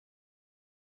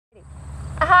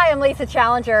Hi, I'm Lisa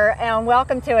Challenger, and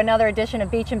welcome to another edition of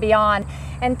Beach and Beyond.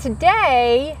 And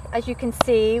today, as you can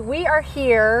see, we are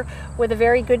here with a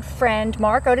very good friend,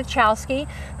 Mark Otochowski,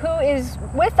 who is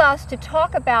with us to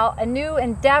talk about a new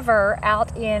endeavor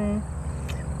out in,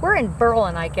 we're in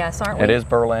Berlin, I guess, aren't we? It is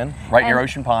Berlin, right near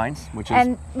Ocean Pines, which is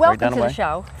and welcome right down to the way. The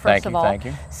show, first of all. Thank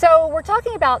you. So we're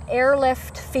talking about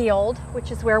Airlift Field,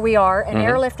 which is where we are, and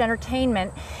Airlift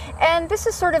Entertainment. And this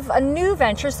is sort of a new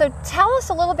venture, so tell us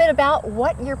a little bit about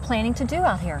what you're planning to do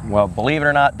out here. Well, believe it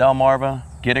or not, Delmarva,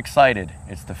 get excited.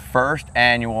 It's the first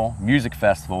annual music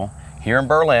festival here in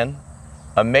Berlin.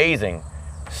 Amazing.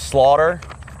 Slaughter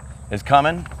is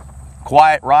coming.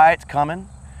 Quiet Riot's coming.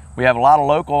 We have a lot of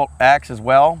local acts as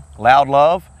well. Loud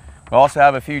Love. We also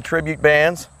have a few tribute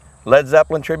bands. Led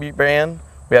Zeppelin tribute band.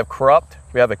 We have Corrupt.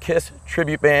 We have a Kiss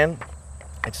tribute band.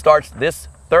 It starts this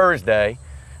Thursday.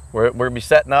 We'll be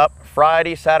setting up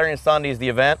Friday, Saturday, and Sunday is the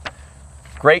event.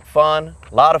 Great fun,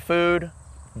 a lot of food,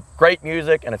 great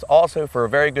music, and it's also for a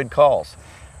very good cause.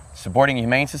 Supporting the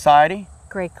Humane Society.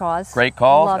 Great cause. Great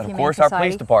cause, Love and of Humane course Society. our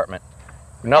police department.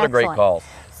 Another Excellent. great cause.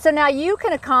 So now you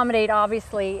can accommodate,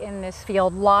 obviously, in this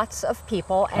field, lots of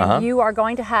people, and you are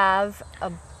going to have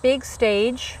a big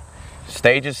stage.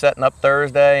 Stage is setting up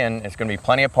Thursday, and it's going to be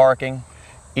plenty of parking,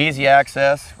 easy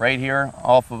access right here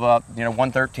off of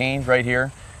 113 right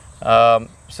here. So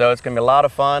it's going to be a lot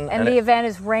of fun. And the event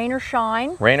is rain or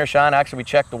shine. Rain or shine. Actually, we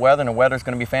checked the weather, and the weather's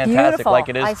going to be fantastic. Beautiful. Like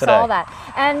it is today. I saw that.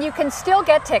 And you can still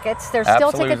get tickets. There's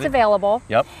still tickets available.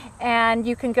 Yep. And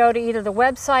you can go to either the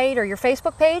website or your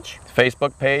Facebook page.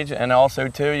 Facebook page, and also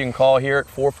too, you can call here at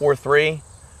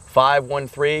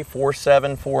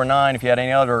 443-513-4749 if you had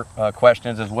any other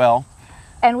questions as well.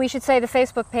 And we should say the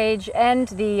Facebook page and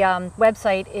the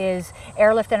website is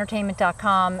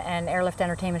airliftentertainment.com and Airlift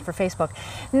Entertainment for Facebook.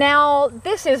 Now,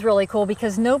 this is really cool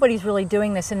because nobody's really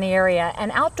doing this in the area,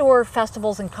 and outdoor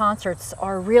festivals and concerts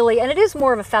are really, and it is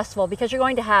more of a festival because you're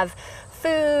going to have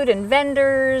food and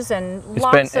vendors and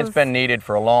It's been needed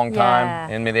for a long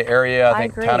time in the area. I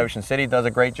think Town Ocean City does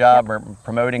a great job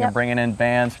promoting and bringing in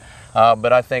bands.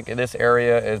 But I think this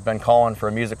area has been calling for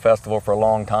a music festival for a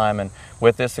long time, and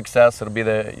with this success, it'll be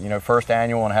the first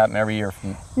annual and happen every year.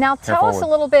 Now tell us a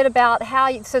little bit about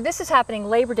how. So this is happening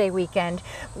Labor Day weekend.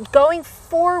 Going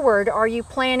forward, are you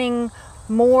planning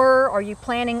more? Are you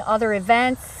planning other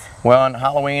events? Well, on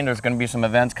Halloween, there's going to be some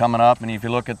events coming up, and if you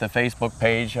look at the Facebook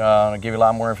page, I'll give you a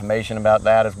lot more information about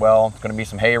that as well. It's going to be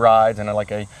some hay rides and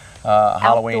like a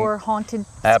Halloween outdoor haunted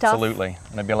stuff. Absolutely,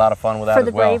 and it'll be a lot of fun with that for as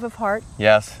the well. brave of heart.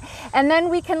 Yes. And then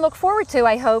we can look forward to,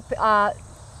 I hope,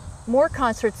 more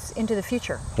concerts into the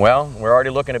future. Well, we're already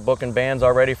looking at booking bands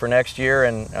already for next year,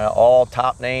 and all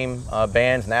top name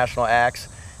bands, national acts.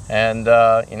 And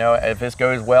if this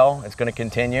goes well, it's going to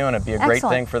continue, and it'd be a great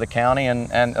thing for the county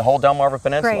and the whole Delmarva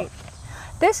Peninsula. Great.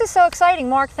 This is so exciting.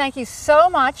 Mark, thank you so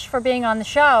much for being on the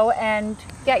show, and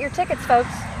get your tickets,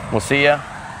 folks. We'll see you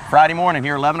Friday morning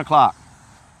here, 11 o'clock.